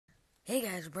Hey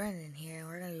guys, Brandon here, and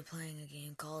we're going to be playing a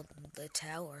game called The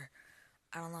Tower.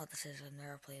 I don't know what this is, I've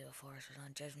never played it before, so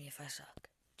don't judge me if I suck.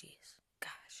 Jeez,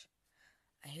 gosh.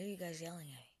 I hear you guys yelling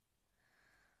at me.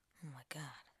 Oh my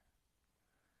god.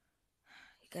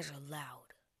 You guys are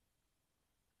loud.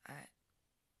 Alright.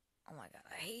 Oh my god,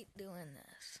 I hate doing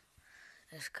this.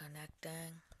 It's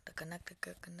connecting. Connect.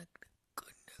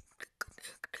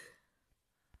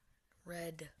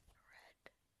 Red.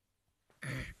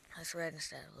 That's red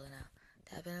instead of blue now.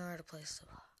 Tap anywhere to place the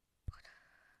block.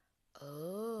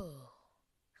 Oh.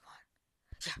 Come on.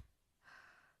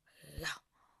 Yeah.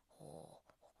 Oh,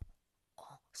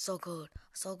 so good.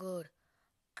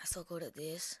 I'm so good at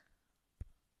this.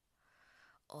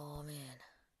 Oh man.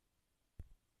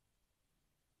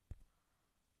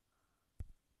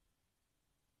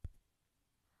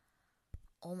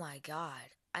 Oh my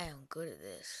god. I am good at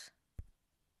this.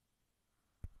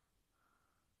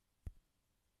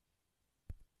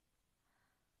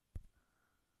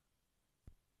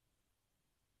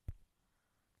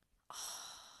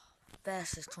 Oh,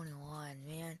 best is 21,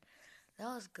 man. That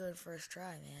was good first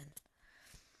try, man.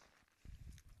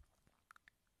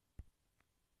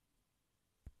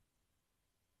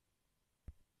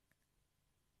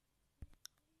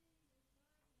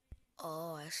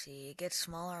 Oh, I see. It gets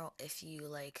smaller if you,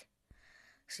 like,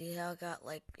 see how it got,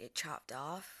 it chopped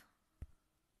off?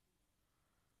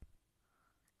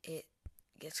 It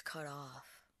gets cut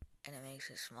off, and it makes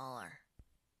it smaller.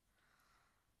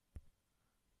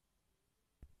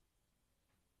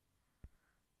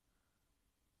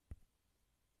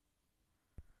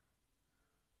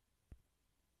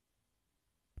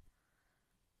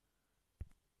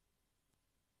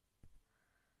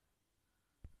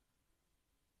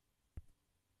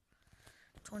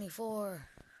 $24.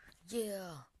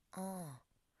 Yeah. Oh.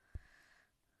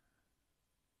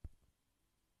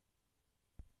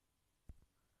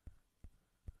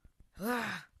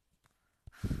 Ah.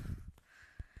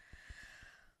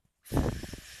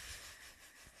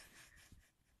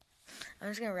 I'm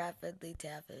just gonna rapidly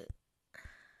tap it.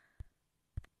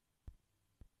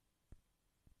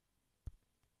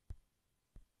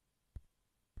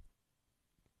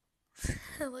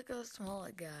 Look how small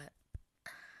it got.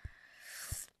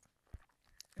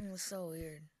 It was so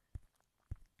weird.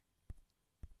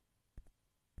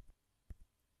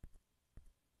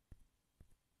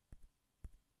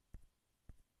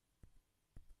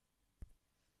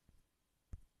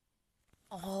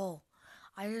 Oh,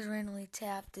 I just randomly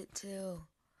tapped it too.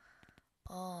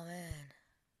 Oh man.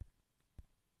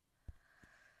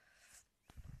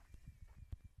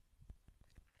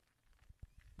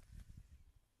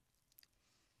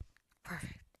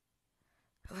 Perfect.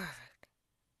 Perfect.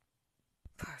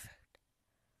 Perfect.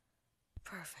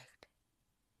 Perfect.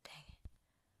 Dang it.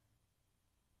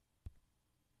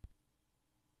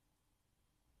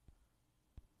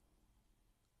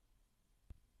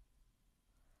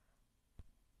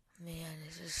 Man,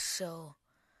 this is so,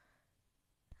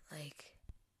 like,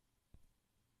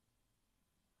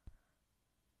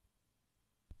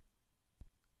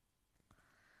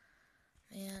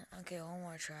 man, okay, one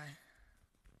more try.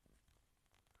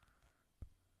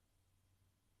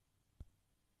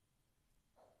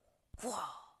 Whoa.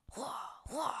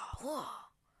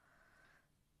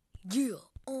 Yeah,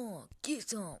 get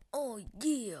some. Oh,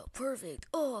 yeah, perfect.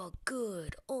 Oh,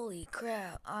 good. Holy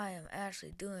crap, I am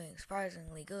actually doing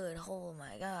surprisingly good. Oh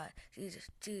my god.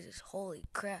 Jesus, holy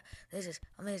crap. This is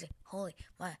amazing. Holy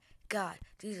my god.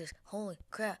 Jesus, holy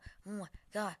crap. Oh my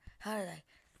god.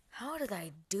 How did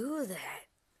I do that?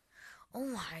 Oh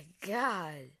my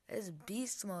god. It's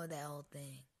beast mode, that whole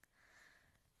thing.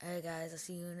 Alright guys, I'll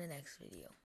see you in the next video.